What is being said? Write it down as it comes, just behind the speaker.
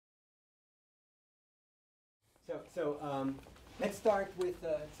Let's start with,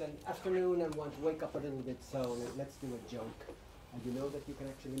 it's an afternoon and want to wake up a little bit, so let's do a joke. And you know that you can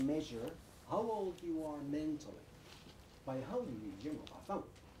actually measure how old you are mentally by how you use your mobile phone.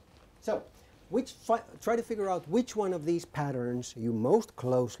 So, try to figure out which one of these patterns you most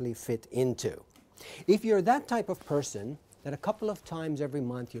closely fit into. If you're that type of person that a couple of times every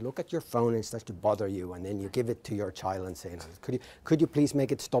month you look at your phone and it starts to bother you, and then you give it to your child and say, could you please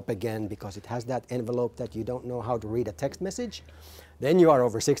make it stop again because it has that envelope that you don't know how to read a text message, then you are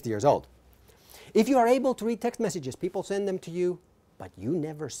over 60 years old. If you are able to read text messages, people send them to you, but you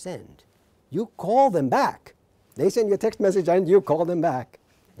never send. You call them back. They send you a text message and you call them back,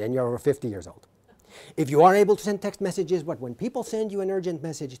 then you're over 50 years old. If you are able to send text messages, but when people send you an urgent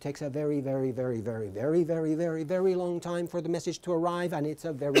message, it takes a very long time for the message to arrive, and it's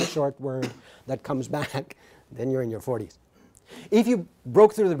a very short word that comes back, then you're in your 40s. If you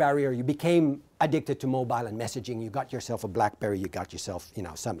broke through the barrier, you became addicted to mobile and messaging, you got yourself a BlackBerry, you got yourself,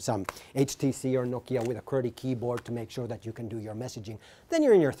 some HTC or Nokia with a QWERTY keyboard to make sure that you can do your messaging, then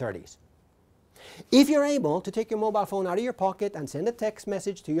you're in your 30s. If you're able to take your mobile phone out of your pocket and send a text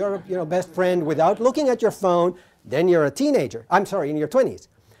message to your best friend without looking at your phone, then you're a teenager. I'm sorry, in your 20s.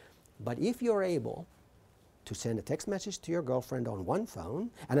 But if you're able to send a text message to your girlfriend on one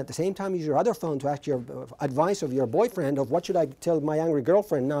phone and at the same time use your other phone to ask your advice of your boyfriend of what should I tell my angry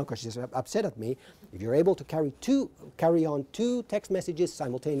girlfriend now because she's upset at me, if you're able to carry on two text messages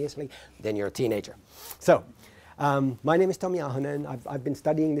simultaneously, then you're a teenager. So, my name is Tomi Ahonen. I've been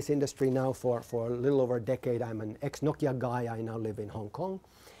studying this industry now for a little over a decade. I'm an ex-Nokia guy. I now live in Hong Kong.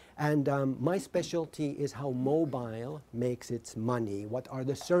 And my specialty is how mobile makes its money. What are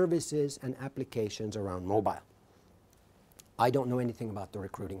the services and applications around mobile? I don't know anything about the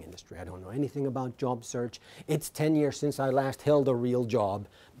recruiting industry. I don't know anything about job search. It's 10 years since I last held a real job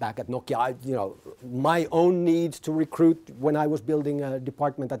back at Nokia. My own needs to recruit when I was building a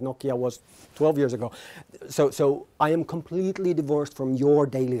department at Nokia was 12 years ago. So I am completely divorced from your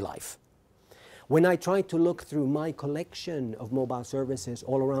daily life. When I try to look through my collection of mobile services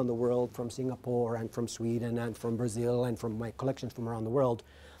all around the world, from Singapore and from Sweden and from Brazil and from my collections from around the world,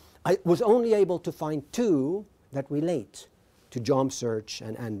 I was only able to find two that relate to job search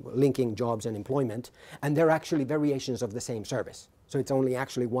and linking jobs and employment, and they're actually variations of the same service. So it's only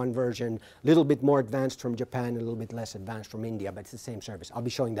actually one version, a little bit more advanced from Japan, a little bit less advanced from India, but it's the same service. I'll be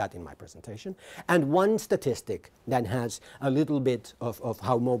showing that in my presentation. And one statistic that has a little bit of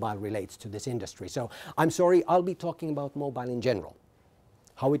how mobile relates to this industry. So I'm sorry, I'll be talking about mobile in general.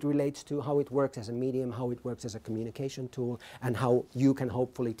 How it relates to, how it works as a medium, how it works as a communication tool, and how you can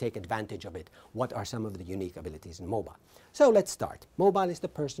hopefully take advantage of it. What are some of the unique abilities in mobile? So let's start. Mobile is the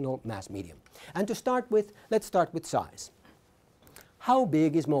personal mass medium. And to start with, let's start with size. How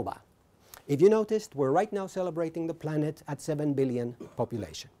big is mobile? If you noticed, we're right now celebrating the planet at 7 billion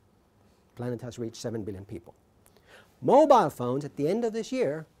population. The planet has reached 7 billion people. Mobile phones at the end of this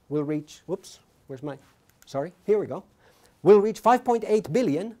year will reach, here we go. Will reach 5.8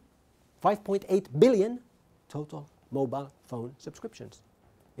 billion total mobile phone subscriptions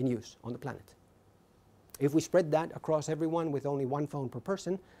in use on the planet. If we spread that across everyone with only one phone per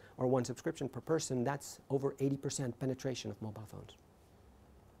person or one subscription per person, that's over 80% penetration of mobile phones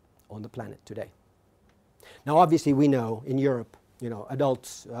on the planet today. Now obviously we know in Europe,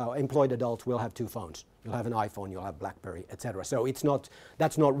 adults, employed adults will have two phones. You'll have an iPhone, you'll have BlackBerry, etc. So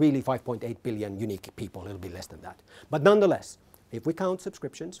that's not really 5.8 billion unique people, it'll be less than that. But nonetheless, if we count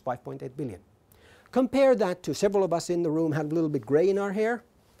subscriptions, 5.8 billion. Compare that to several of us in the room had a little bit gray in our hair.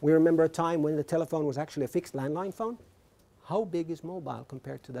 We remember a time when the telephone was actually a fixed landline phone. How big is mobile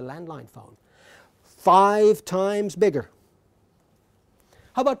compared to the landline phone? 5 times bigger.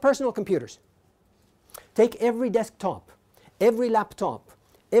 How about personal computers? Take every desktop, every laptop,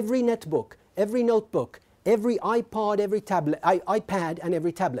 every netbook, every notebook, every iPod, every tablet, iPad and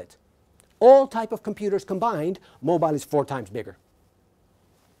every tablet. All type of computers combined, mobile is 4 times bigger.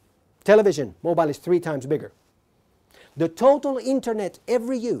 Television, mobile is 3 times bigger. The total internet,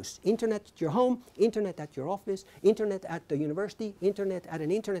 every use, internet at your home, internet at your office, internet at the university, internet at an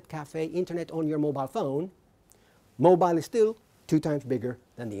internet cafe, internet on your mobile phone, mobile is still 2 times bigger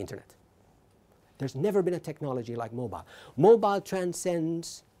than the internet. There's never been a technology like mobile. Mobile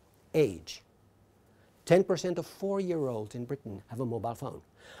transcends age. 10% of 4-year-olds in Britain have a mobile phone.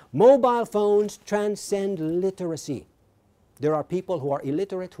 Mobile phones transcend literacy. There are people who are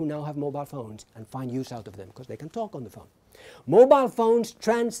illiterate who now have mobile phones and find use out of them because they can talk on the phone. Mobile phones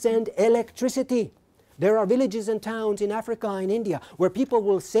transcend electricity. There are villages and towns in Africa and India where people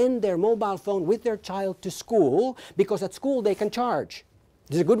will send their mobile phone with their child to school because at school they can charge.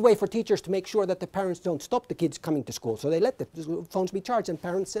 It is a good way for teachers to make sure that the parents don't stop the kids coming to school. So they let the phones be charged, and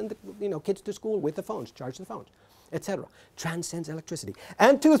parents send the kids to school with the phones, charge the phones, etc. Transcends electricity.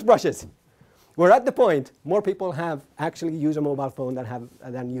 And toothbrushes. We're at the point more people have actually use a mobile phone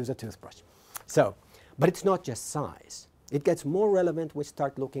than use a toothbrush. So, but it's not just size. It gets more relevant when we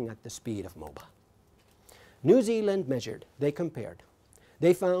start looking at the speed of mobile. New Zealand measured, they compared.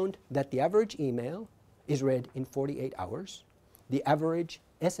 They found that the average email is read in 48 hours. The average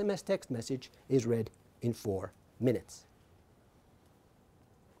SMS text message is read in 4 minutes.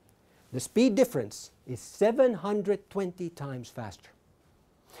 The speed difference is 720 times faster.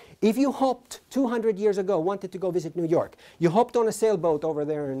 If you hopped 200 years ago, wanted to go visit New York, you hopped on a sailboat over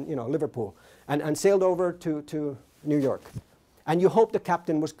there in Liverpool and sailed over to New York. And you hoped the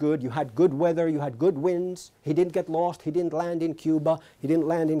captain was good, you had good weather, you had good winds, he didn't get lost, he didn't land in Cuba, he didn't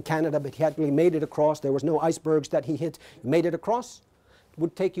land in Canada, but he actually made it across, there was no icebergs that he hit, he made it across. It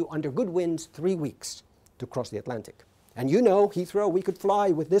would take you under good winds 3 weeks to cross the Atlantic. And Heathrow, we could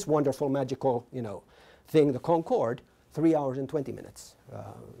fly with this wonderful magical, thing, the Concorde, 3 hours and 20 minutes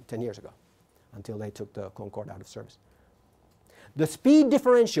 10 years ago, until they took the Concorde out of service. The speed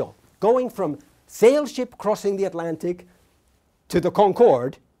differential going from sail ship crossing the Atlantic to the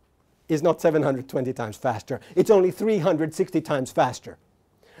Concorde is not 720 times faster. It's only 360 times faster.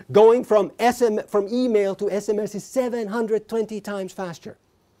 Going from email to SMS is 720 times faster.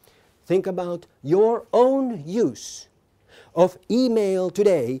 Think about your own use of email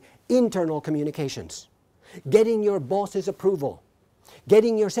today, internal communications, getting your boss's approval,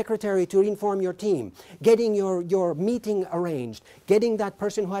 getting your secretary to inform your team, getting your meeting arranged, getting that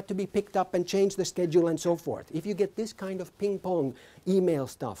person who had to be picked up and change the schedule and so forth. If you get this kind of ping-pong email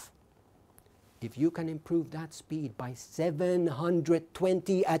stuff, if you can improve that speed by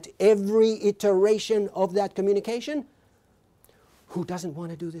 720 at every iteration of that communication, who doesn't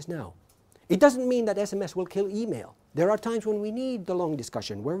want to do this now? It doesn't mean that SMS will kill email. There are times when we need the long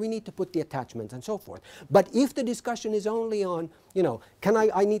discussion, where we need to put the attachments and so forth. But if the discussion is only on,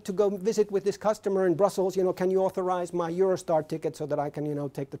 I need to go visit with this customer in Brussels, can you authorize my Eurostar ticket so that I can,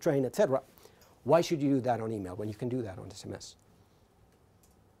 take the train, etc. Why should you do that on email when you can do that on SMS?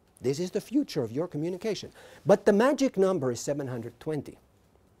 This is the future of your communication. But the magic number is 720.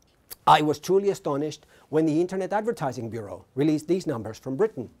 I was truly astonished when the Internet Advertising Bureau released these numbers from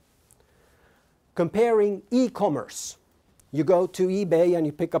Britain. Comparing e-commerce. You go to eBay and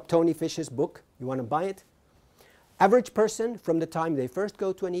you pick up Tony Fish's book. You want to buy it. Average person, from the time they first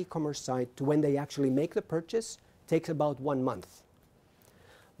go to an e-commerce site to when they actually make the purchase, takes about 1 month.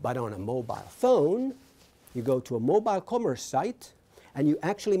 But on a mobile phone, you go to a mobile commerce site and you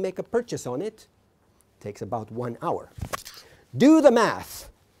actually make a purchase on it, takes about 1 hour. Do the math.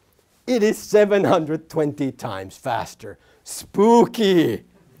 It is 720 times faster. Spooky.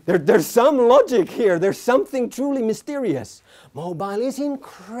 There's some logic here. There's something truly mysterious. Mobile is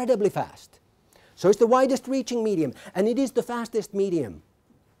incredibly fast. So it's the widest reaching medium, and it is the fastest medium.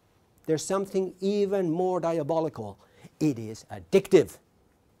 There's something even more diabolical. It is addictive.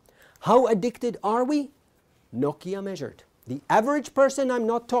 How addicted are we? Nokia measured. The average person, I'm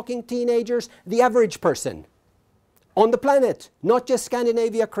not talking teenagers, the average person on the planet, not just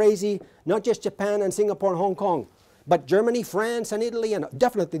Scandinavia crazy, not just Japan and Singapore and Hong Kong, but Germany, France and Italy and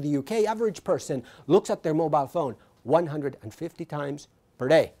definitely the UK, average person looks at their mobile phone 150 times per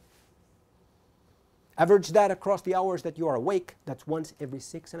day. Average that across the hours that you are awake, that's once every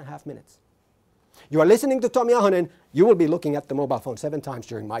 6.5 minutes. You are listening to Tomi Ahonen, you will be looking at the mobile phone 7 times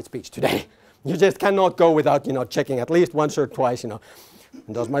during my speech today. You just cannot go without, checking at least once or twice,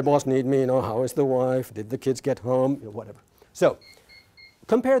 Does my boss need me? How is the wife? Did the kids get home? Whatever. So,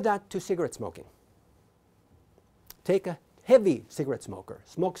 compare that to cigarette smoking. Take a heavy cigarette smoker,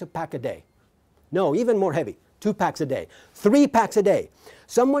 smokes a pack a day. No, even more heavy, 2 packs a day, 3 packs a day.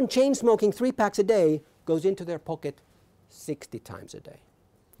 Someone chain smoking 3 packs a day goes into their pocket 60 times a day.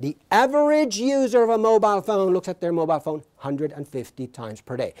 The average user of a mobile phone looks at their mobile phone 150 times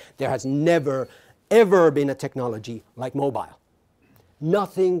per day. There has never, ever been a technology like mobile.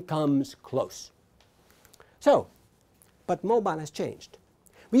 Nothing comes close. So, but mobile has changed.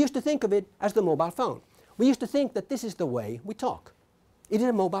 We used to think of it as the mobile phone. We used to think that this is the way we talk. It is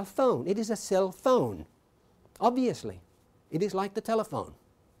a mobile phone. It is a cell phone. Obviously, it is like the telephone.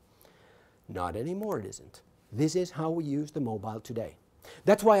 Not anymore, it isn't. This is how we use the mobile today.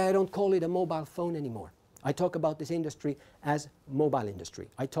 That's why I don't call it a mobile phone anymore. I talk about this industry as mobile industry.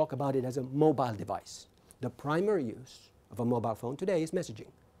 I talk about it as a mobile device. The primary use of a mobile phone today is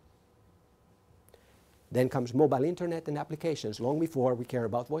messaging. Then comes mobile internet and applications long before we care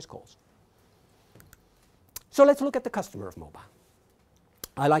about voice calls. So let's look at the customer of mobile.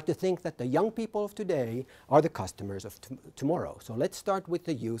 I like to think that the young people of today are the customers of tomorrow. So let's start with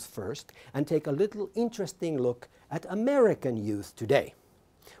the youth first and take a little interesting look at American youth today.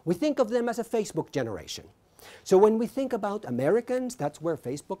 We think of them as a Facebook generation. So when we think about Americans, that's where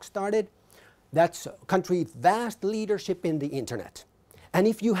Facebook started. That's a country vast leadership in the internet. And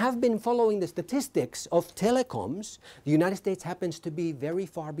if you have been following the statistics of telecoms, the United States happens to be very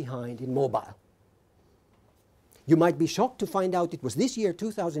far behind in mobile. You might be shocked to find out it was this year,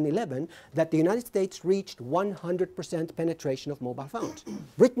 2011, that the United States reached 100% penetration of mobile phones.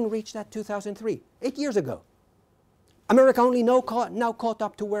 Britain reached that 2003, 8 years ago. America only now caught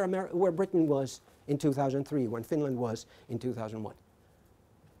up to where Britain was in 2003, when Finland was in 2001.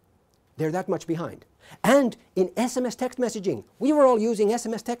 They're that much behind. And in SMS text messaging, we were all using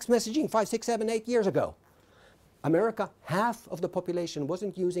SMS text messaging 5, 6, 7, 8 years ago. America, half of the population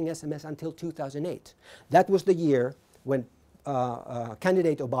wasn't using SMS until 2008. That was the year when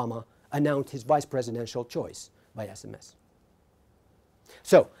candidate Obama announced his vice presidential choice by SMS.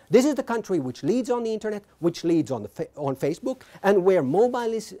 So this is the country which leads on the internet, which leads on Facebook, and where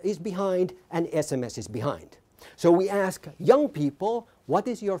mobile is behind and SMS is behind. So we ask young people, what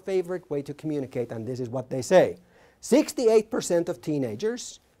is your favorite way to communicate? And this is what they say. 68% of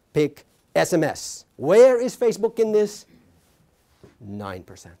teenagers pick SMS. Where is Facebook in this?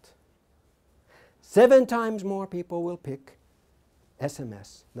 9%. 7 times more people will pick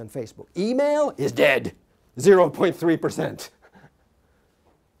SMS than Facebook. Email is dead. 0.3%.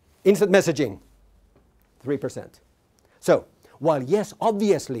 Instant messaging, 3%. So, while yes,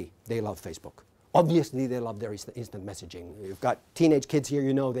 obviously they love Facebook. Obviously they love their instant messaging. You've got teenage kids here,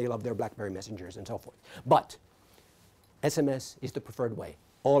 you know they love their BlackBerry messengers and so forth. But SMS is the preferred way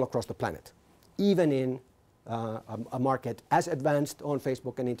all across the planet, even in a market as advanced on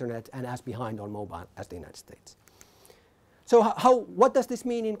Facebook and internet and as behind on mobile as the United States. So what does this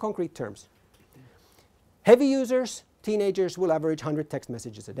mean in concrete terms? Heavy users, teenagers will average 100 text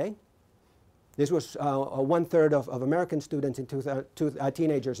messages a day. This was 1/3 of American students in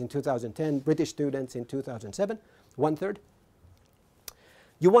teenagers in 2010, British students in 2007, 1/3.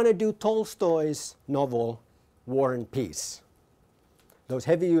 You want to do Tolstoy's novel, War and Peace. Those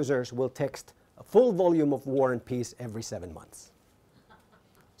heavy users will text a full volume of War and Peace every 7 months.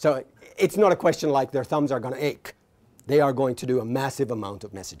 So it's not a question like their thumbs are going to ache. They are going to do a massive amount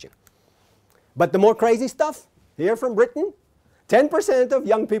of messaging. But the more crazy stuff, here from Britain, 10% of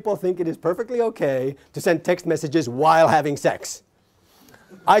young people think it is perfectly okay to send text messages while having sex.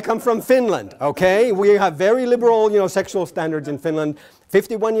 I come from Finland, okay? We have very liberal, sexual standards in Finland.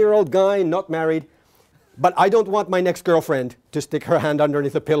 51-year-old guy, not married. But I don't want my next girlfriend to stick her hand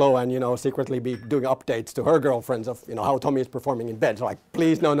underneath a pillow and, secretly be doing updates to her girlfriends of, how Tomi is performing in bed. So like,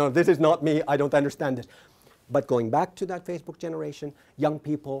 please, no, this is not me. I don't understand this. But going back to that Facebook generation, young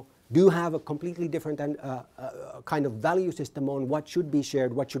people do have a completely different kind of value system on what should be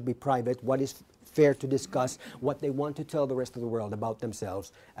shared, what should be private, what is fair to discuss, what they want to tell the rest of the world about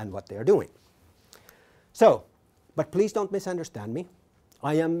themselves and what they are doing. So, but please don't misunderstand me.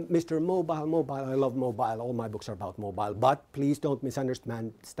 I am Mr. Mobile, I love mobile, all my books are about mobile, but please don't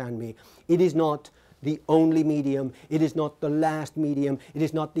misunderstand me. It is not the only medium, it is not the last medium, it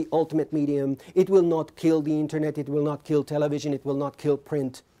is not the ultimate medium. It will not kill the internet, it will not kill television, it will not kill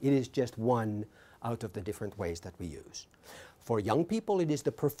print. It is just one out of the different ways that we use. For young people, it is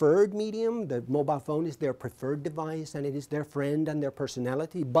the preferred medium. The mobile phone is their preferred device and it is their friend and their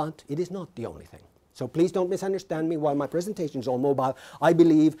personality, but it is not the only thing. So please don't misunderstand me. While my presentation is all mobile, I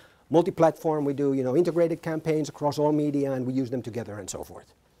believe multi-platform, we do integrated campaigns across all media and we use them together and so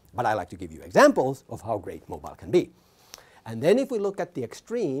forth. But I like to give you examples of how great mobile can be. And then if we look at the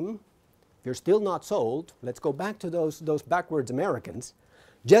extreme, if you're still not sold, let's go back to those backwards Americans.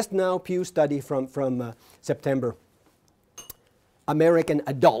 Just now, Pew study from September. American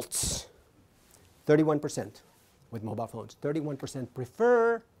adults, 31% with mobile phones, 31%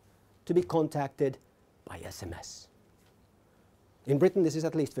 prefer to be contacted by SMS. In Britain, this is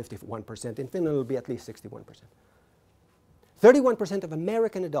at least 51%. In Finland, it will be at least 61%. 31% of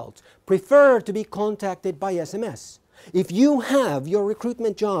American adults prefer to be contacted by SMS. If you have your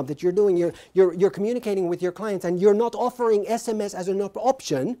recruitment job that you're doing, you're communicating with your clients and you're not offering SMS as an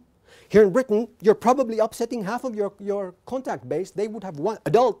option, here in Britain, you're probably upsetting half of your contact base. They would have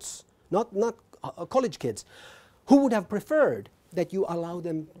adults, not college kids, who would have preferred that you allow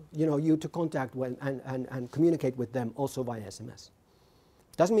them, you to contact and communicate with them also via SMS.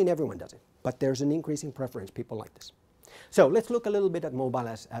 Doesn't mean everyone does it, but there's an increasing preference. People like this. So let's look a little bit at mobile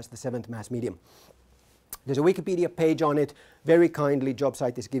as the 7th mass medium. There's a Wikipedia page on it. Very kindly,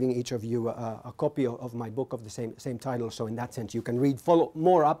 Jobsite is giving each of you a copy of my book of the same title, so in that sense you can follow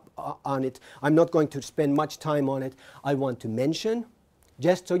more up on it. I'm not going to spend much time on it. I want to mention,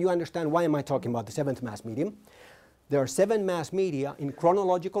 just so you understand why am I talking about the seventh mass medium. There are 7 mass media in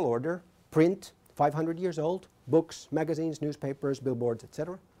chronological order: print, 500 years old, books, magazines, newspapers, billboards,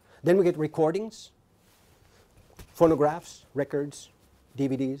 etc. Then we get recordings, phonographs, records,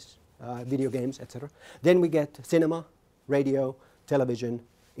 DVDs, video games, etc. Then we get cinema, radio, television,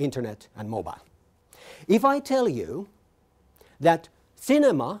 internet, and mobile. If I tell you that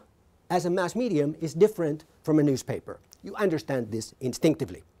cinema as a mass medium is different from a newspaper, you understand this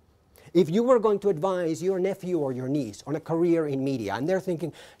instinctively. If you were going to advise your nephew or your niece on a career in media, and they're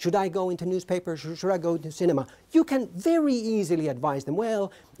thinking, should I go into newspapers or should I go to cinema? You can very easily advise them,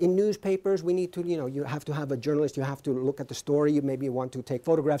 well, in newspapers we need to, you have to have a journalist, you have to look at the story, you maybe want to take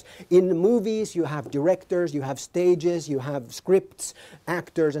photographs. In the movies you have directors, you have stages, you have scripts,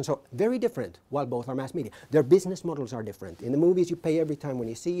 actors, and so very different, while both are mass media. Their business models are different. In the movies you pay every time when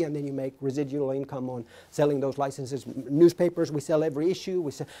you see, and then you make residual income on selling those licenses. Newspapers, we sell every issue,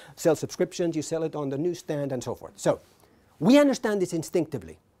 we sell subscriptions, you sell it on the newsstand, and so forth. So we understand this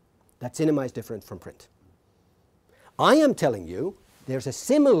instinctively, that cinema is different from print. I am telling you there's a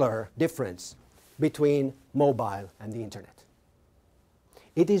similar difference between mobile and the internet.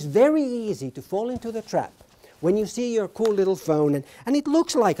 It is very easy to fall into the trap when you see your cool little phone and it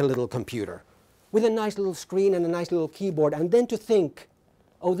looks like a little computer with a nice little screen and a nice little keyboard, and then to think,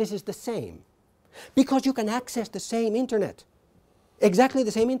 oh, this is the same. Because you can access the same internet. Exactly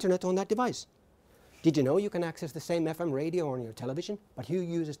the same internet on that device. Did you know you can access the same FM radio on your television? But who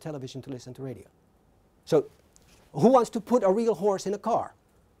uses television to listen to radio? So who wants to put a real horse in a car?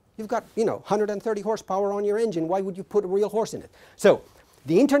 You've got, 130 horsepower on your engine. Why would you put a real horse in it? So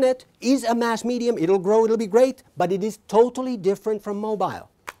the internet is a mass medium. It'll grow, it'll be great, but it is totally different from mobile.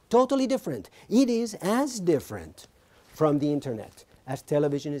 Totally different. It is as different from the internet as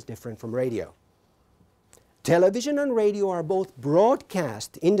television is different from radio. Television and radio are both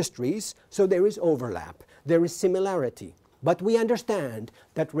broadcast industries, so there is overlap, there is similarity. But we understand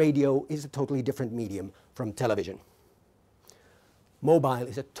that radio is a totally different medium from television. Mobile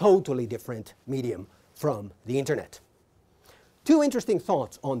is a totally different medium from the internet. 2 interesting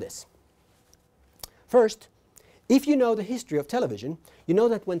thoughts on this. First, if you know the history of television, you know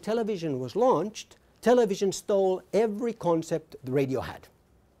that when television was launched, television stole every concept the radio had.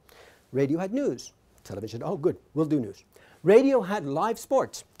 Radio had news. Television, oh good, we'll do news. Radio had live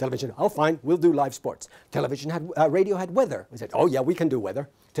sports. Television, oh fine, we'll do live sports. Television had, radio had weather. We said, oh yeah, we can do weather.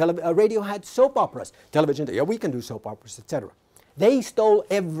 Radio had soap operas. Television, yeah, we can do soap operas, etc. They stole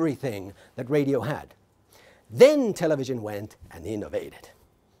everything that radio had. Then television went and innovated.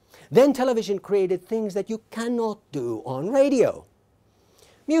 Then television created things that you cannot do on radio.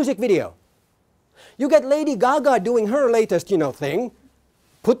 Music video. You get Lady Gaga doing her latest, thing.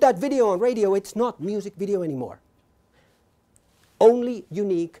 Put that video on radio, it's not music video anymore. Only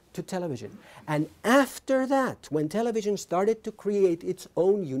unique to television. And after that, when television started to create its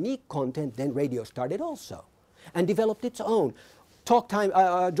own unique content, then radio started also and developed its own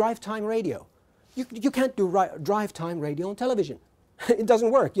drive time radio. You can't do drive time radio on television. It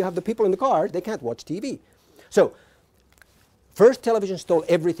doesn't work. You have the people in the car, they can't watch TV. So first television stole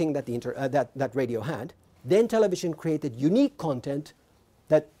everything that, that radio had. Then television created unique content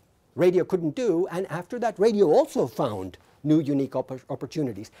that radio couldn't do, and after that radio also found new unique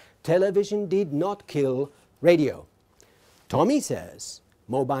opportunities. Television did not kill radio. Tomi says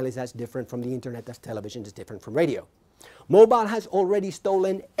mobile is as different from the internet as television is different from radio. Mobile has already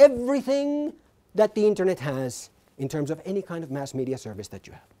stolen everything that the internet has in terms of any kind of mass media service that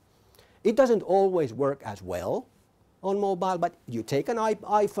you have. It doesn't always work as well on mobile, but you take an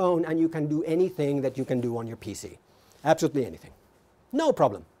iPhone and you can do anything that you can do on your PC. Absolutely anything. No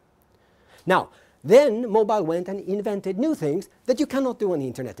problem. Now, then mobile went and invented new things that you cannot do on the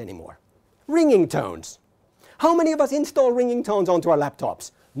internet anymore. Ringing tones. How many of us install ringing tones onto our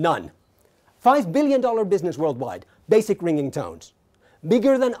laptops? None. $5 billion business worldwide. Basic ringing tones.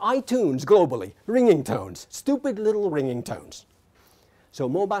 Bigger than iTunes globally. Ringing tones. Stupid little ringing tones. So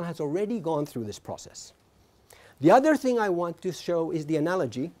mobile has already gone through this process. The other thing I want to show is the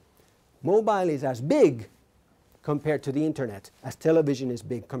analogy. Mobile is as big compared to the internet as television is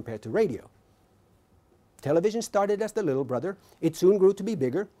big compared to radio. Television started as the little brother. It soon grew to be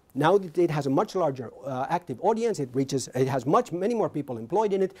bigger. Now it has a much larger active audience. It has many more people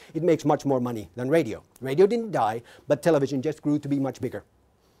employed in it. It makes much more money than radio. Radio didn't die, but television just grew to be much bigger.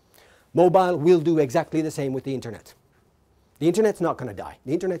 Mobile will do exactly the same with the internet. The internet's not going to die.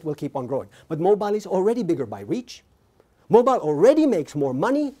 The internet will keep on growing. But mobile is already bigger by reach. Mobile already makes more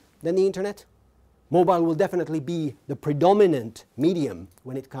money than the internet. Mobile will definitely be the predominant medium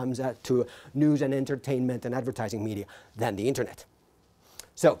when it comes to news and entertainment and advertising media than the internet.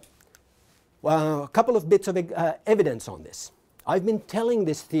 So, a couple of bits of evidence on this. I've been telling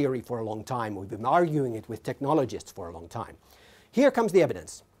this theory for a long time. We've been arguing it with technologists for a long time. Here comes the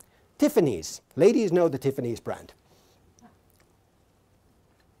evidence. Tiffany's. Ladies know the Tiffany's brand.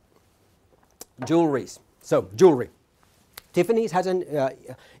 Jewelries. So, jewelry. Tiffany's has an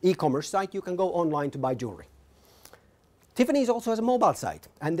e-commerce site. You can go online to buy jewelry. Tiffany's also has a mobile site,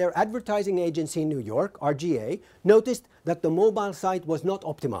 and their advertising agency in New York, RGA, noticed that the mobile site was not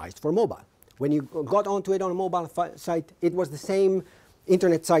optimized for mobile. When you got onto it on a mobile site, it was the same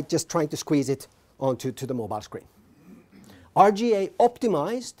internet site, just trying to squeeze it onto the mobile screen. RGA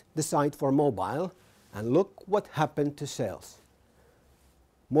optimized the site for mobile, and look what happened to sales.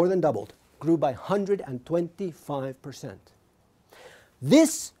 More than doubled, grew by 125%.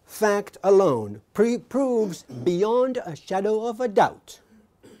 This fact alone proves beyond a shadow of a doubt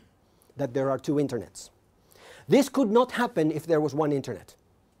that there are two internets. This could not happen if there was one internet.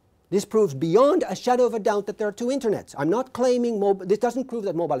 This proves beyond a shadow of a doubt that there are two internets. I'm not claiming this doesn't prove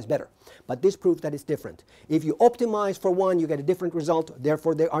that mobile is better, but this proves that it's different. If you optimize for one, you get a different result,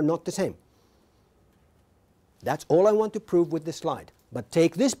 therefore they are not the same. That's all I want to prove with this slide. But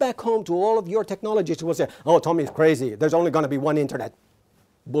take this back home to all of your technologists who will say, oh, Tomi is crazy, there's only going to be one internet.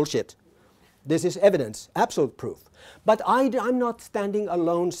 Bullshit. This is evidence, absolute proof. But I'm not standing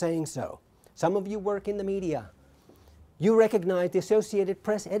alone saying so. Some of you work in the media. You recognize the Associated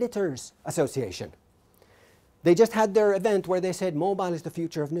Press Editors Association. They just had their event where they said mobile is the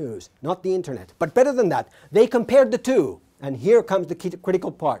future of news, not the internet. But better than that, they compared the two. And here comes the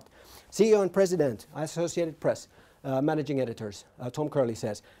critical part. CEO and President, Associated Press, Managing Editors, Tom Curley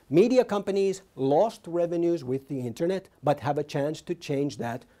says, media companies lost revenues with the internet, but have a chance to change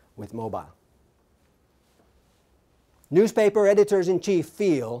that with mobile. Newspaper editors-in-chief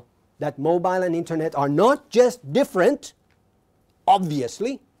feel that mobile and internet are not just different,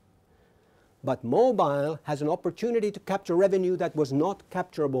 obviously, but mobile has an opportunity to capture revenue that was not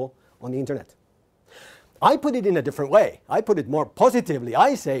capturable on the internet. I put it in a different way. I put it more positively.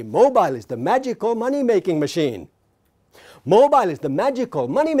 I say mobile is the magical money-making machine. Mobile is the magical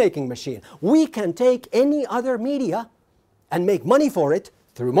money-making machine. We can take any other media and make money for it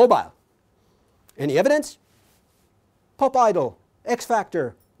through mobile. Any evidence? Pop Idol, X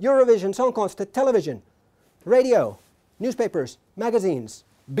Factor, Eurovision Song Contest, television, radio, newspapers, magazines,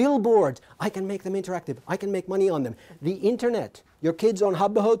 billboards. I can make them interactive. I can make money on them. The internet, your kids on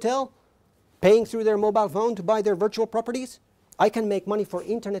Hub Hotel, paying through their mobile phone to buy their virtual properties. I can make money for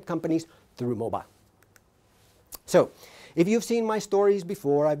internet companies through mobile. So, if you've seen my stories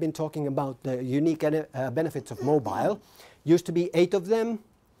before, I've been talking about the unique benefits of mobile. Used to be 8 of them.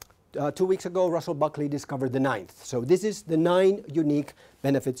 2 weeks ago, Russell Buckley discovered the 9th. So this is the 9 unique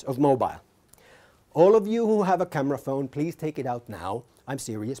benefits of mobile. All of you who have a camera phone, please take it out now. I'm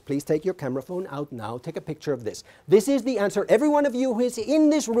serious. Please take your camera phone out now. Take a picture of this. This is the answer. Every one of you who is in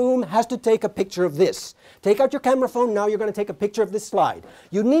this room has to take a picture of this. Take out your camera phone now. You're going to take a picture of this slide.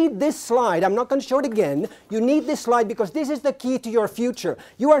 You need this slide. I'm not going to show it again. You need this slide because this is the key to your future.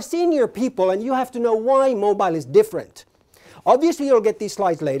 You are senior people and you have to know why mobile is different. Obviously, you'll get these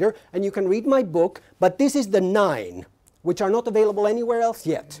slides later and you can read my book, but this is the 9, which are not available anywhere else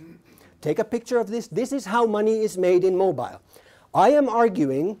yet. Take a picture of this. This is how money is made in mobile. I am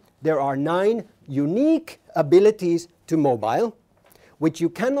arguing there are 9 unique abilities to mobile, which you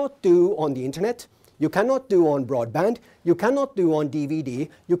cannot do on the internet, you cannot do on broadband, you cannot do on DVD,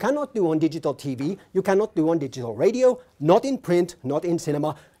 you cannot do on digital TV, you cannot do on digital radio, not in print, not in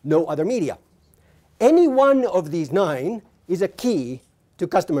cinema, no other media. Any one of these 9 is a key to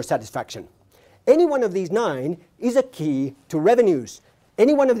customer satisfaction. Any one of these 9 is a key to revenues.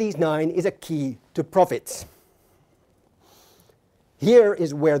 Any one of these 9 is a key to profits. Here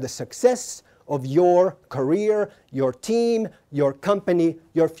is where the success of your career, your team, your company,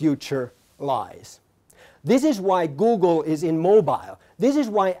 your future lies. This is why Google is in mobile. This is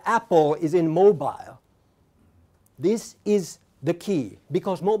why Apple is in mobile. This is the key,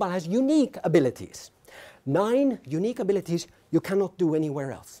 because mobile has unique abilities. 9 unique abilities you cannot do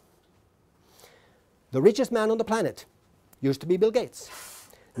anywhere else. The richest man on the planet used to be Bill Gates.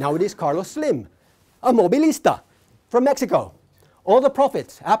 Now it is Carlos Slim, a mobilista from Mexico. All the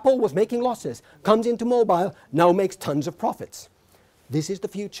profits, Apple was making losses, comes into mobile, now makes tons of profits. This is the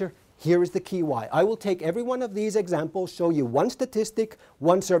future. Here is the key why. I will take every one of these examples, show you one statistic,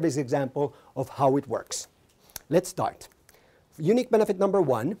 one service example of how it works. Let's start. Unique benefit number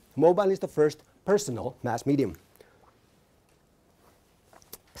 1, mobile is the first personal mass medium.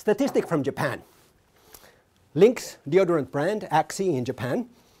 Statistic from Japan. Lynx deodorant brand, Axe in Japan.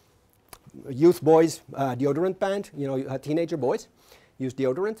 Youth boys deodorant brand, teenager boys use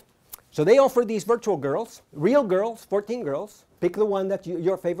deodorant. So they offer these virtual girls, real girls, 14 girls, pick the one that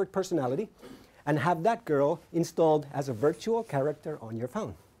your favorite personality, and have that girl installed as a virtual character on your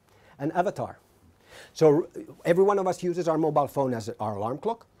phone, an avatar. So every one of us uses our mobile phone as our alarm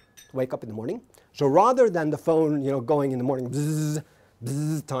clock to wake up in the morning. So rather than the phone, going in the morning, bzz,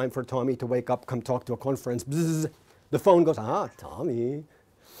 bzz, time for Tommy to wake up, come talk to a conference, bzz, the phone goes, Tommy,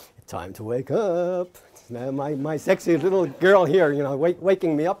 time to wake up. My sexy little girl here,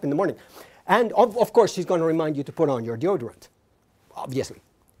 waking me up in the morning. And of course, she's going to remind you to put on your deodorant, obviously.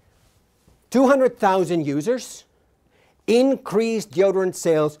 200,000 users, increased deodorant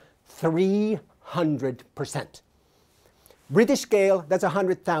sales 300%. British scale, that's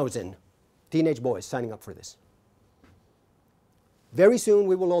 100,000 teenage boys signing up for this. Very soon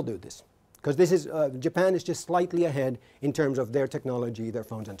we will all do this, because this is Japan is just slightly ahead in terms of their technology, their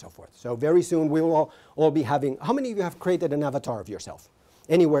phones and so forth. So very soon we will all be having. How many of you have created an avatar of yourself?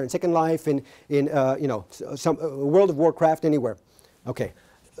 Anywhere in Second Life, in some World of Warcraft, anywhere. Okay.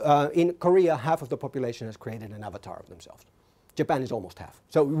 In Korea, half of the population has created an avatar of themselves. Japan is almost half.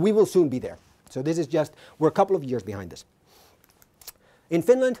 So we will soon be there. So this is just, we're a couple of years behind this. In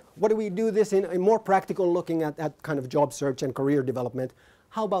Finland, what do we do this in a more practical looking at kind of job search and career development?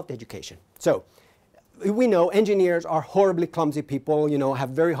 How about education? So we know engineers are horribly clumsy people, have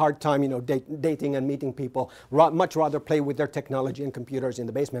very hard time, dating and meeting people, much rather play with their technology and computers in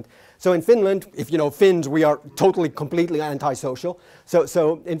the basement. So in Finland, if Finns, we are totally, completely antisocial.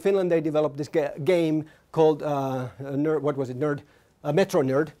 So in Finland, they developed this game called, Metro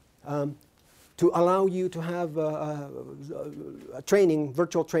Nerd, to allow you to have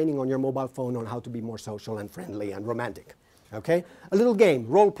virtual training on your mobile phone on how to be more social and friendly and romantic. Okay? A little game,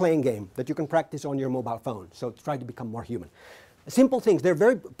 role-playing game that you can practice on your mobile phone. So try to become more human. Simple things. They're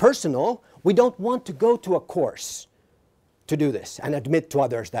very personal. We don't want to go to a course to do this and admit to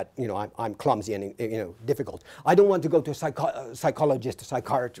others that I'm clumsy and difficult. I don't want to go to a psychologist, a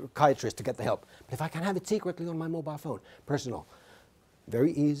psychiatrist to get the help. But if I can have it secretly on my mobile phone, personal,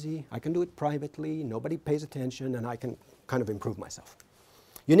 very easy. I can do it privately. Nobody pays attention, and I can kind of improve myself.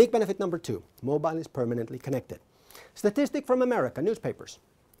 Unique benefit number 2: mobile is permanently connected. Statistic from America, newspapers.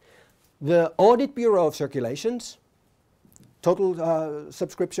 The Audit Bureau of Circulations, total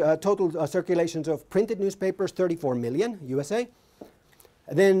circulations of printed newspapers, 34 million, USA.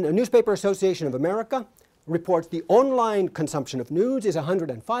 Then the Newspaper Association of America reports the online consumption of news is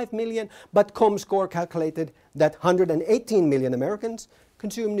 105 million, but ComScore calculated that 118 million Americans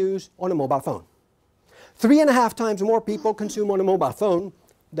consume news on a mobile phone. 3.5 times more people consume on a mobile phone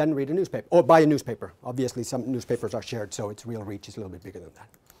than read a newspaper, or buy a newspaper. Obviously, some newspapers are shared, so its real reach is a little bit bigger than that.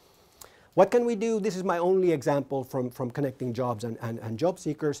 What can we do? This is my only example from connecting jobs and job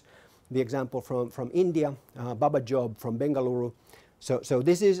seekers. The example from India, Baba Job from Bengaluru. So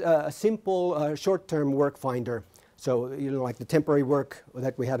this is a simple short-term work finder. So, like the temporary work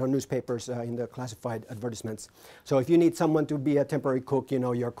that we had on newspapers in the classified advertisements. So if you need someone to be a temporary cook,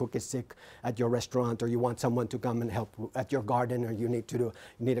 your cook is sick at your restaurant, or you want someone to come and help at your garden, or you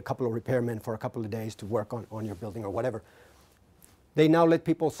need a couple of repairmen for a couple of days to work on your building or whatever. They now let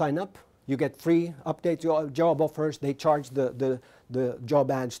people sign up. You get free updates, job offers. They charge the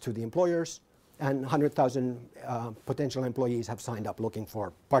job ads to the employers. And 100,000 potential employees have signed up looking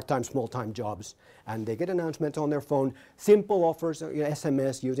for part-time, small-time jobs. And they get announcements on their phone, simple offers,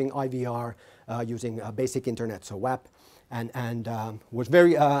 SMS, using IVR, using basic internet, so WAP. And was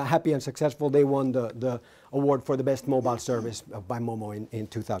very happy and successful. They won the award for the best mobile service by Momo in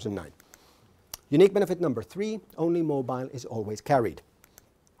 2009. Unique benefit number 3, only mobile is always carried.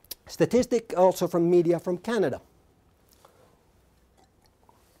 Statistic also from media from Canada.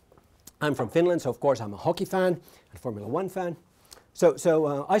 I'm from Finland, so of course I'm a hockey fan and Formula 1 fan. So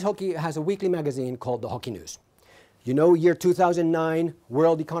ice hockey has a weekly magazine called the Hockey News. Year 2009,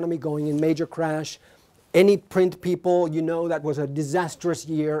 world economy going in major crash. Any print people, that was a disastrous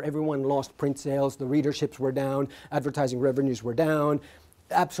year. Everyone lost print sales. The readerships were down. Advertising revenues were down.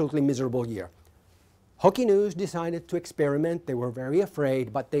 Absolutely miserable year. Hockey News decided to experiment. They were very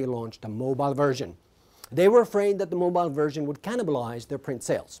afraid, but they launched a mobile version. They were afraid that the mobile version would cannibalize their print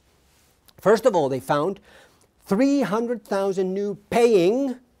sales. First of all, they found 300,000 new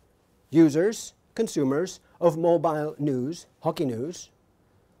paying users, consumers of mobile news, Hockey News,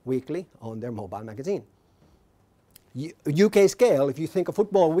 weekly on their mobile magazine. UK scale, if you think a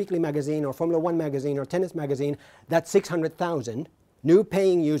football weekly magazine or Formula One magazine or tennis magazine, that's 600,000 new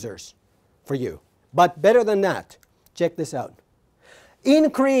paying users for you. But better than that, check this out.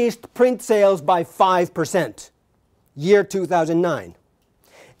 Increased print sales by 5%, year 2009.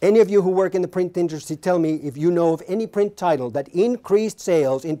 Any of you who work in the print industry, tell me if you know of any print title that increased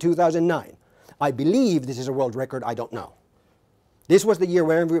sales in 2009. I believe this is a world record, I don't know. This was the year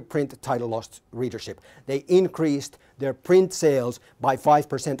where every print title lost readership. They increased their print sales by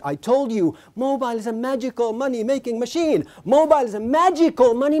 5%. I told you, mobile is a magical money-making machine. Mobile is a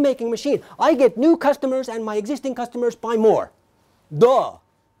magical money-making machine. I get new customers and my existing customers buy more. Duh!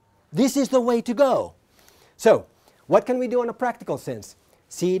 This is the way to go. So, what can we do in a practical sense?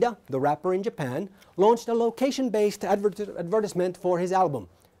 Sida, the rapper in Japan, launched a location-based advertisement for his album,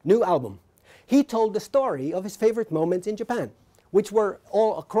 new album. He told the story of his favorite moments in Japan, which were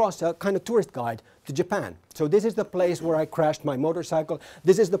all across a kind of tourist guide to Japan. So this is the place where I crashed my motorcycle.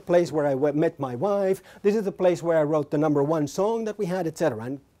 This is the place where I met my wife. This is the place where I wrote the #1 song that we had, etc.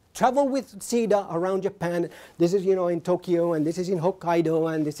 And travel with Sida around Japan. This is, in Tokyo, and this is in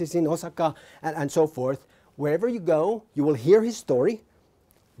Hokkaido, and this is in Osaka, and so forth. Wherever you go, you will hear his story,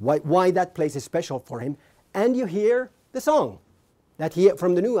 why that place is special for him, and you hear the song that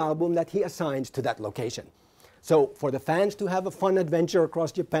from the new album that he assigns to that location. So for the fans to have a fun adventure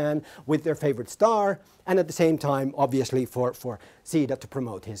across Japan with their favorite star, and at the same time, obviously, for Sida to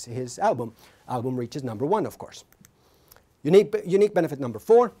promote his album. Album reaches #1, of course. Unique benefit number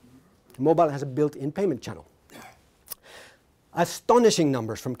 4, mobile has a built-in payment channel. Astonishing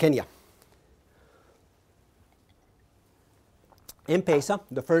numbers from Kenya. M-Pesa,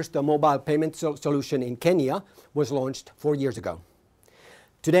 the first mobile payment solution in Kenya, was launched 4 years ago.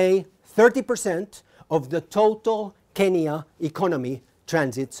 Today, 30% of the total Kenya economy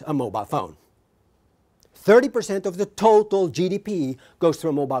transits a mobile phone. 30% of the total GDP goes through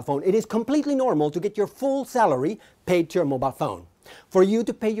a mobile phone. It is completely normal to get your full salary paid to your mobile phone. For you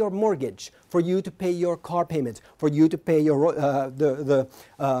to pay your mortgage, for you to pay your car payments, for you to pay your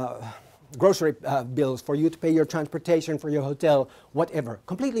grocery bills, for you to pay your transportation, for your hotel, whatever.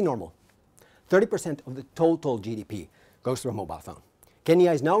 Completely normal. 30% of the total GDP goes through a mobile phone.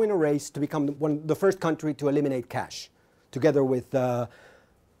 Kenya is now in a race to become the first country to eliminate cash, together with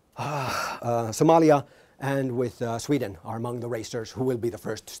Somalia and with Sweden are among the racers who will be the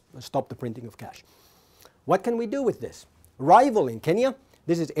first to stop the printing of cash. What can we do with this? Rival in Kenya,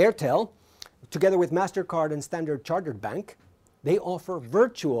 this is Airtel, together with MasterCard and Standard Chartered Bank, they offer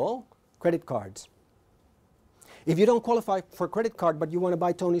virtual credit cards. If you don't qualify for a credit card but you want to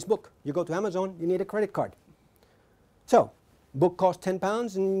buy Tony's book, you go to Amazon, you need a credit card. So, book costs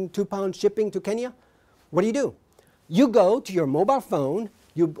 £10 and £2 shipping to Kenya. What do? You go to your mobile phone,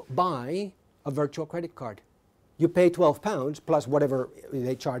 you buy a virtual credit card. You pay £12 plus whatever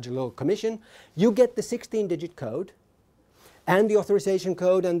they charge, a little commission. You get the 16-digit code and the authorization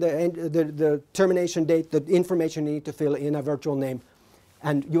code and the termination date, the information you need to fill in a virtual name.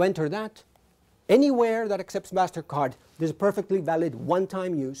 And you enter that. Anywhere that accepts MasterCard, there's a perfectly valid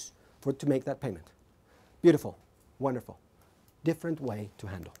one-time use to make that payment. Beautiful. Wonderful. Different way to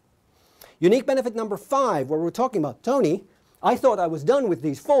handle. Unique benefit number 5, where we're talking about, Tony, I thought I was done with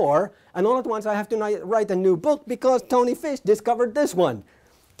these 4, and all at once I have to write a new book because Tony Fish discovered this one.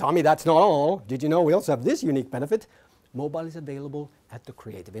 Tommy, that's not all. Did you know we also have this unique benefit? Mobile is available at the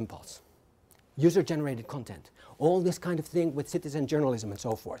creative impulse. User-generated content. All this kind of thing with citizen journalism and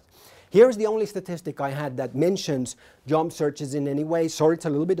so forth. Here's the only statistic I had that mentions job searches in any way. Sorry, it's a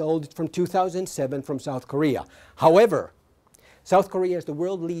little bit old. It's from 2007 from South Korea. However, South Korea is the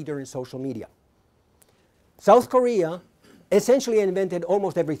world leader in social media. South Korea essentially invented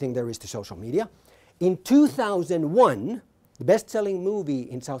almost everything there is to social media. In 2001, the best-selling movie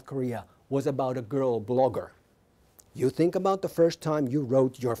in South Korea was about a girl blogger. You think about the first time you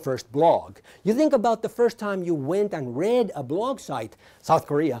wrote your first blog. You think about the first time you went and read a blog site. South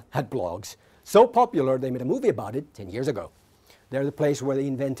Korea had blogs. So popular, they made a movie about it 10 years ago. They're the place where they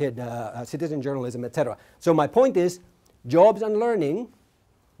invented citizen journalism, etc. So my point is, Jobs and Learning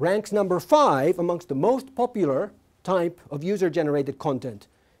ranks number 5 amongst the most popular type of user-generated content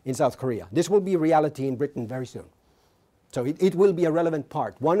in South Korea. This will be reality in Britain very soon. So it will be a relevant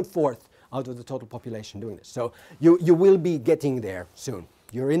part, 1/4 out of the total population doing this. So you will be getting there soon.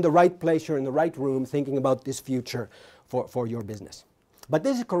 You're in the right place, you're in the right room thinking about this future for your business. But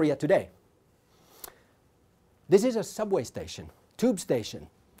this is Korea today. This is a subway station, tube station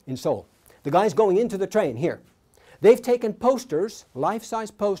in Seoul. The guy's going into the train here. They've taken posters,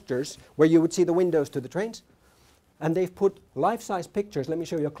 life-size posters, where you would see the windows to the trains, and they've put life-size pictures. Let me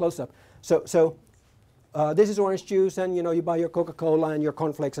show you a close-up. So this is orange juice, and you buy your Coca-Cola and your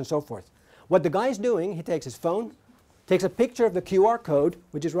cornflakes and so forth. What the guy's doing, he takes his phone, takes a picture of the QR code,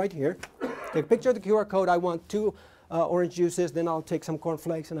 which is right here. Take a picture of the QR code. I want 2 orange juices, then I'll take some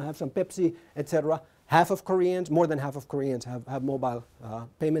cornflakes and I have some Pepsi, etc. Half of Koreans, more than half of Koreans have mobile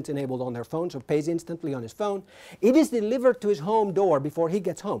payments enabled on their phone, so pays instantly on his phone. It is delivered to his home door before he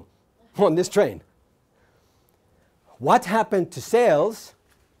gets home on this train. What happened to sales?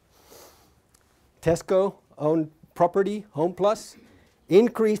 Tesco owned property, Home Plus,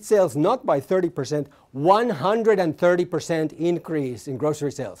 increased sales not by 30%, 130% increase in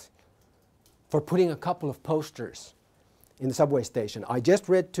grocery sales for putting a couple of posters in the subway station. I just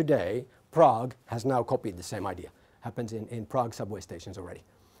read today, Prague has now copied the same idea. Happens in Prague subway stations already.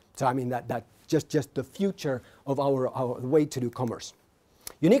 So I mean that just the future of our way to do commerce.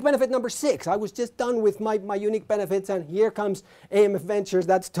 Unique benefit number 6. I was just done with my unique benefits, and here comes AMF Ventures.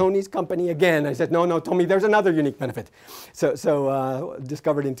 That's Tony's company again. I said, no, Tommy, there's another unique benefit. So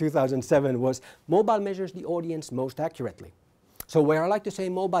discovered in 2007 was mobile measures the audience most accurately. So where I like to say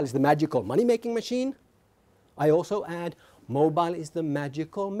mobile is the magical money-making machine, I also add mobile is the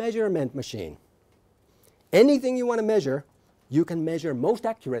magical measurement machine. Anything you want to measure, you can measure most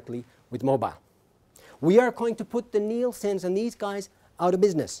accurately with mobile. We are going to put the Nielsens and these guys out of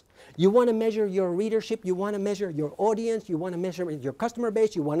business. You want to measure your readership, you want to measure your audience, you want to measure your customer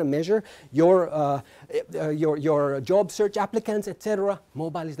base, you want to measure your job search applicants, etc.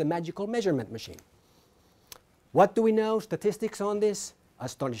 Mobile is the magical measurement machine. What do we know? Statistics on this?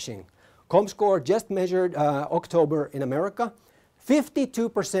 Astonishing. ComScore just measured October in America.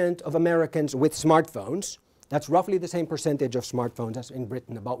 52% of Americans with smartphones, that's roughly the same percentage of smartphones as in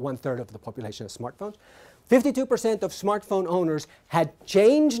Britain, about 1/3 of the population has smartphones. 52% of smartphone owners had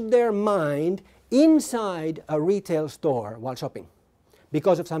changed their mind inside a retail store while shopping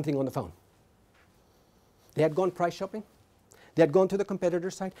because of something on the phone. They had gone price shopping. They had gone to the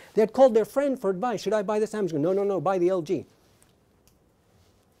competitor's site. They had called their friend for advice. Should I buy the Samsung? No, buy the LG.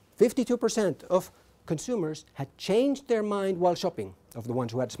 52% of consumers had changed their mind while shopping, of the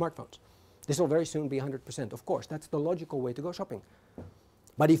ones who had smartphones. This will very soon be 100%. Of course, that's the logical way to go shopping.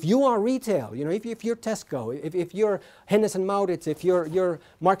 But if you are retail, if you're Tesco, if you're Hennes & Mauritz, if you're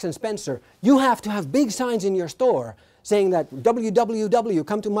Marks & Spencer, you have to have big signs in your store saying that www,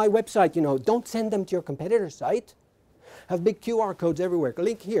 come to my website, don't send them to your competitor's site. Have big QR codes everywhere.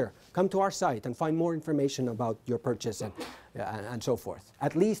 Link here, come to our site and find more information about your purchase and so forth.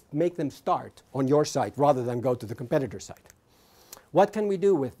 At least make them start on your site rather than go to the competitor's site. What can we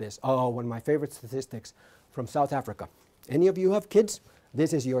do with this? Oh, one of my favorite statistics from South Africa. Any of you have kids?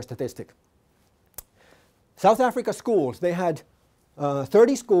 This is your statistic. South Africa schools, they had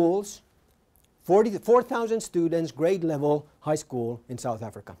 30 schools, 4,000 students, grade level high school in South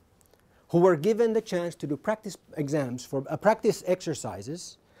Africa, who were given the chance to do practice exams for practice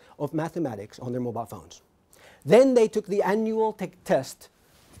exercises of mathematics on their mobile phones. Then they took the annual test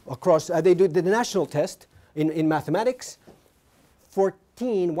across, they did the national test in mathematics,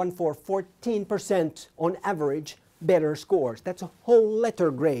 14% on average better scores. That's a whole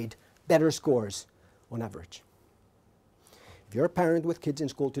letter grade better scores on average. If you're a parent with kids in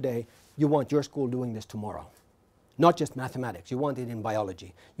school today, you want your school doing this tomorrow. Not just mathematics, you want it in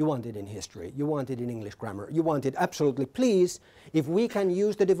biology, you want it in history, you want it in English grammar, you want it absolutely. Please, if we can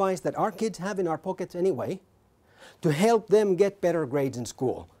use the device that our kids have in our pockets anyway, to help them get better grades in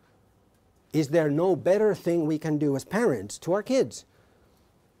school, is there no better thing we can do as parents to our kids?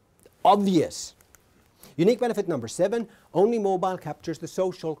 Obvious. Unique benefit number 7, only mobile captures the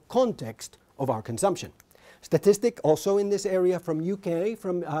social context of our consumption. Statistic also in this area from UK,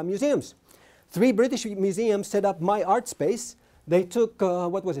 from museums. 3 British museums set up My Art Space. They took,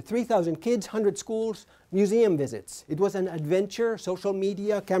 3,000 kids, 100 schools, museum visits. It was an adventure, social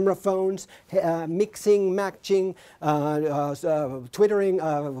media, camera phones, mixing, matching, twittering,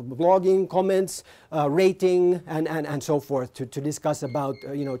 blogging, comments, rating, and so forth to discuss about,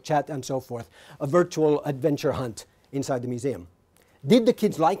 chat and so forth. A virtual adventure hunt inside the museum. Did the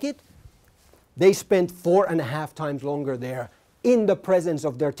kids like it? They spent 4.5 times longer there in the presence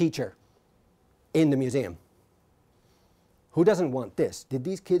of their teacher in the museum. Who doesn't want this? Did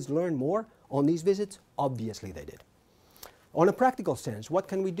these kids learn more on these visits? Obviously they did. On a practical sense, what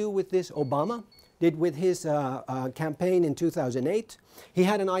can we do with this? Obama did with his campaign in 2008. He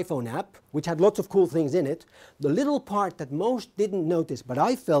had an iPhone app which had lots of cool things in it. The little part that most didn't notice, but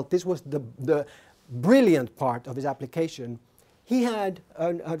I felt this was the brilliant part of his application, he had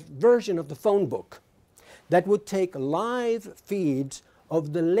a version of the phone book that would take live feeds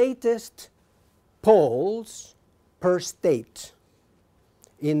of the latest polls per state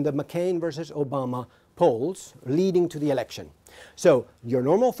in the McCain versus Obama polls leading to the election. So your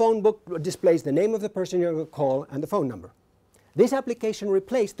normal phone book displays the name of the person you're going to call and the phone number. This application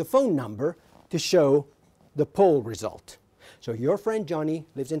replaced the phone number to show the poll result. So your friend Johnny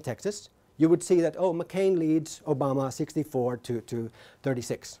lives in Texas. You would see that, oh, McCain leads Obama 64 to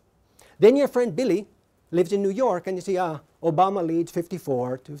 36. Then your friend Billy lives in New York, and you see, Obama leads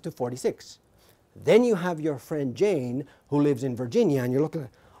 54 to 46. Then you have your friend Jane, who lives in Virginia, and you're looking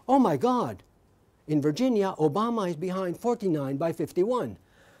at, oh my God, in Virginia, Obama is behind 49 by 51.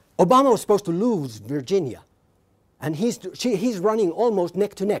 Obama was supposed to lose Virginia, and he's running almost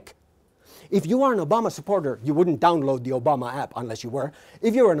neck to neck. If you are an Obama supporter, you wouldn't download the Obama app unless you were.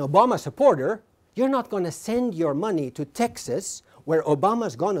 If you're an Obama supporter, you're not going to send your money to Texas, where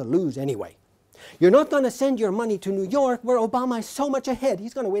Obama's going to lose anyway. You're not going to send your money to New York, where Obama is so much ahead,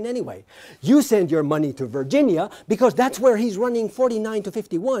 he's going to win anyway. You send your money to Virginia, because that's where he's running 49 to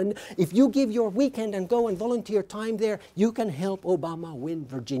 51. If you give your weekend and go and volunteer time there, you can help Obama win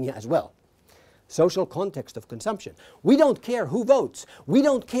Virginia as well. Social context of consumption. We don't care who votes. We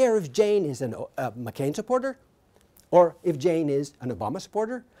don't care if Jane is a McCain supporter, or if Jane is an Obama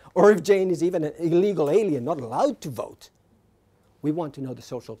supporter, or if Jane is even an illegal alien not allowed to vote. We want to know the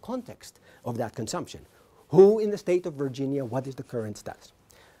social context of that consumption. Who in the state of Virginia, what is the current status?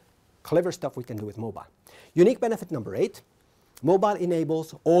 Clever stuff we can do with mobile. Unique benefit number 8, mobile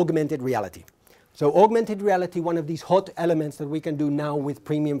enables augmented reality. So augmented reality, one of these hot elements that we can do now with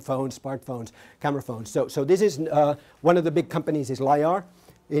premium phones, smartphones, camera phones. So this is, one of the big companies is Liar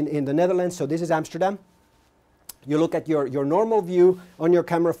in the Netherlands. So this is Amsterdam. You look at your normal view on your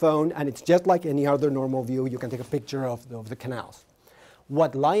camera phone, and it's just like any other normal view. You can take a picture of the canals.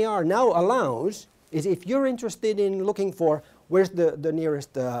 What Liar now allows is, if you're interested in looking for where's the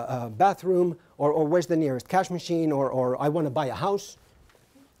nearest bathroom, or where's the nearest cash machine, or I want to buy a house.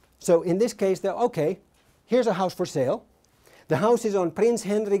 So in this case, okay, here's a house for sale. The house is on Prins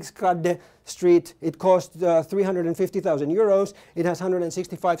Hendriksgade Street. It costs 350,000 euros. It has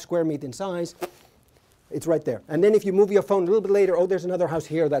 165 square meters in size. It's right there. And then if you move your phone a little bit later, oh, there's another house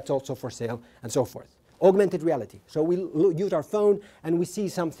here that's also for sale, and so forth. Augmented reality. So we use our phone and we see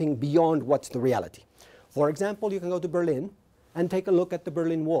something beyond what's the reality. For example, you can go to Berlin and take a look at the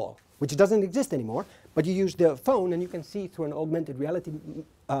Berlin Wall, which doesn't exist anymore, but you use the phone and you can see through an augmented reality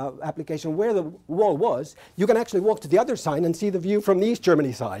application where the wall was. You can actually walk to the other side and see the view from the East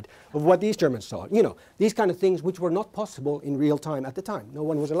Germany side of what the East Germans saw. You know, these kind of things which were not possible in real time at the time. No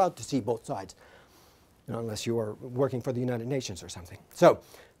one was allowed to see both sides, you know, unless you were working for the United Nations or something. So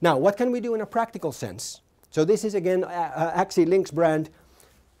now, what can we do in a practical sense? So this is again Axie Link's brand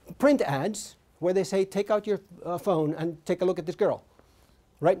print ads, where they say, take out your phone and take a look at this girl,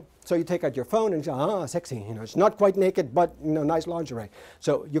 right? So you take out your phone and say, sexy, you know, it's not quite naked, but you know, nice lingerie.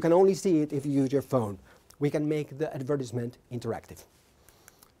 So you can only see it if you use your phone. We can make the advertisement interactive.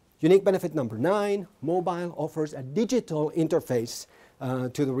 Unique benefit number 9, mobile offers a digital interface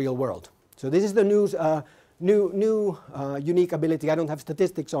to the real world. So this is the new unique ability. I don't have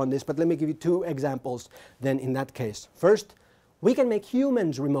statistics on this, but let me give you 2 examples then in that case. First, we can make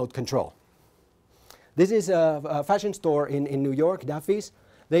humans remote control. This is a fashion store in New York, Daffy's.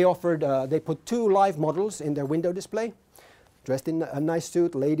 They offered, they put 2 live models in their window display, dressed in a nice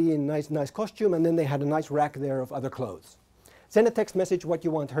suit, lady in nice costume, and then they had a nice rack there of other clothes. Send a text message what you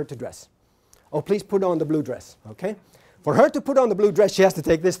want her to dress. Oh, please put on the blue dress, okay? For her to put on the blue dress, she has to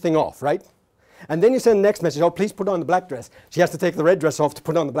take this thing off, right? And then you send the next message, oh, please put on the black dress. She has to take the red dress off to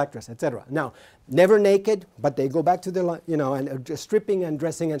put on the black dress, etc. Now, never naked, but they go back to the, you know, and stripping and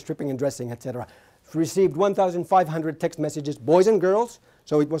dressing and stripping and dressing, etc. Received 1,500 text messages, boys and girls,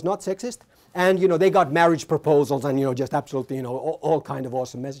 so it was not sexist. And, you know, they got marriage proposals and, you know, just absolutely, you know, all kind of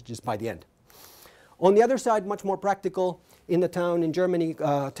awesome messages by the end. On the other side, much more practical, in the town in Germany,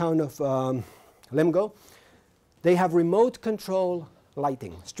 town of Lemgo, they have remote control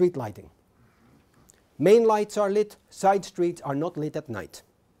lighting, street lighting. Main lights are lit, side streets are not lit at night.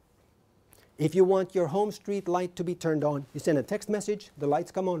 If you want your home street light to be turned on, you send a text message, the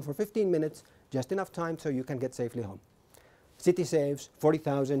lights come on for 15 minutes, just enough time so you can get safely home. City saves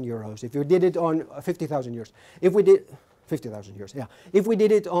 40,000 euros. If you did it on 50,000 euros. If we did 50,000 euros, yeah. If we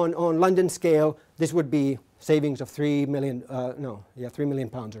did it on London scale, this would be savings of 3 million, 3 million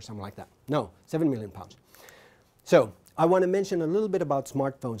pounds or something like that. No, 7 million pounds. So I want to mention a little bit about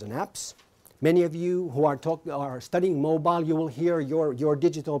smartphones and apps. Many of you who are studying mobile, you will hear your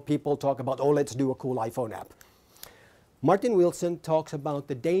digital people talk about, oh, let's do a cool iPhone app. Martin Wilson talks about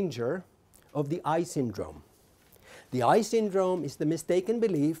the danger of the I syndrome. The I syndrome is the mistaken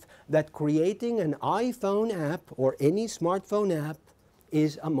belief that creating an iPhone app or any smartphone app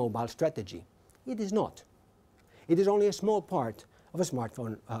is a mobile strategy. It is not. It is only a small part of a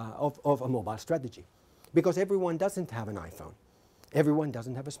smartphone, of a mobile strategy, because everyone doesn't have an iPhone. Everyone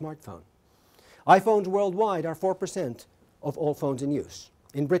doesn't have a smartphone. iPhones worldwide are 4% of all phones in use.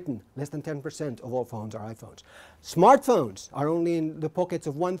 In Britain, less than 10% of all phones are iPhones. Smartphones are only in the pockets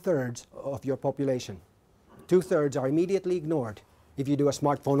of 1/3 of your population. 2/3 are immediately ignored if you do a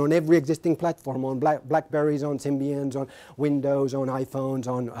smartphone on every existing platform, on Blackberries, on Symbians, on Windows, on iPhones,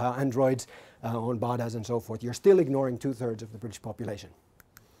 on Androids, on Badas and so forth. You're still ignoring 2/3 of the British population.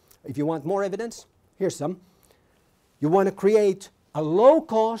 If you want more evidence, here's some. You want to create a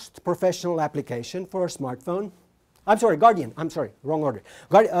low-cost professional application for a smartphone. I'm sorry, Guardian. I'm sorry, wrong order.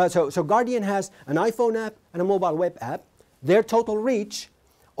 So Guardian has an iPhone app and a mobile web app. Their total reach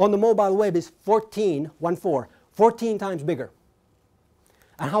on the mobile web is 14 times bigger.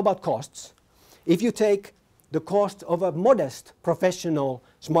 And how about costs? If you take the cost of a modest professional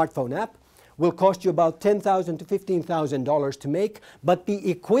smartphone app, will cost you about $10,000 to $15,000 to make, but the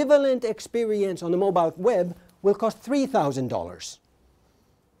equivalent experience on the mobile web will cost $3,000.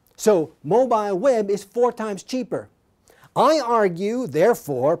 So mobile web is 4 times cheaper. I argue,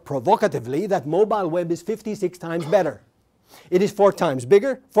 therefore, provocatively, that mobile web is 56 times better. It is 4 times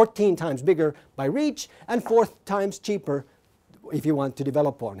bigger, 14 times bigger by reach, and 4 times cheaper if you want to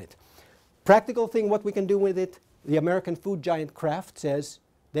develop on it. Practical thing, what we can do with it, the American food giant Kraft says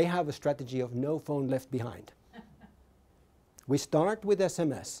they have a strategy of no phone left behind. We start with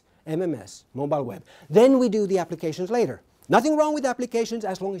SMS, MMS, mobile web. Then we do the applications later. Nothing wrong with applications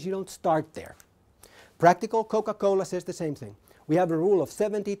as long as you don't start there. Practical, Coca-Cola says the same thing. We have a rule of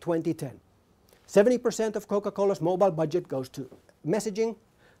 70, 20, 10. 70% of Coca-Cola's mobile budget goes to messaging,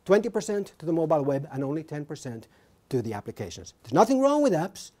 20% to the mobile web, and only 10% to the applications. There's nothing wrong with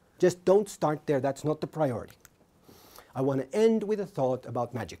apps, just don't start there. That's not the priority. I want to end with a thought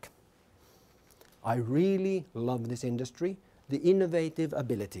about magic. I really love this industry, the innovative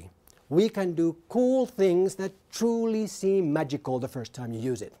ability. We can do cool things that truly seem magical the first time you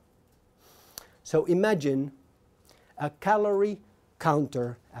use it. So imagine a calorie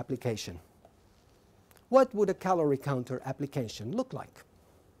counter application. What would a calorie counter application look like?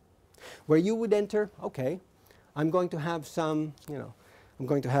 Where you would enter, okay, I'm going to have some, I'm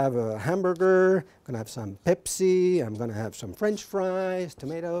going to have a hamburger, I'm going to have some Pepsi, I'm going to have some French fries,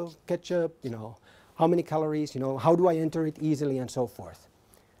 tomato, ketchup, how many calories, how do I enter it easily and so forth.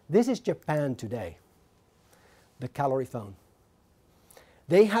 This is Japan today, the calorie phone.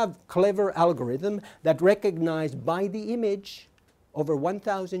 They have clever algorithm that recognize by the image over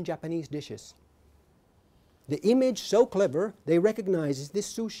 1,000 Japanese dishes. The image so clever, they recognize, is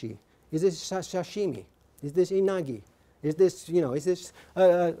this sushi? Is this sashimi? Is this inagi? Is this, is this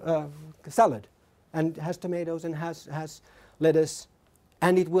salad? And has tomatoes and has lettuce.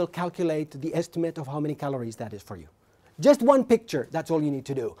 And it will calculate the estimate of how many calories that is for you. Just one picture, that's all you need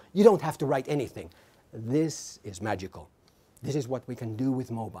to do. You don't have to write anything. This is magical. This is what we can do with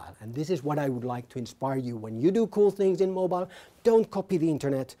mobile. And this is what I would like to inspire you. When you do cool things in mobile, don't copy the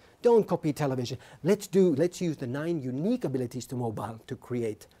internet, don't copy television. Let's use the 9 unique abilities to mobile to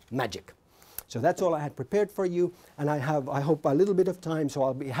create magic. So that's all I had prepared for you, and I hope, a little bit of time, so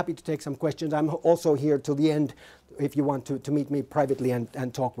I'll be happy to take some questions. I'm also here till the end if you want to meet me privately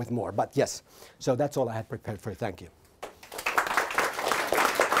and talk with more. But yes, so that's all I had prepared for you. Thank you.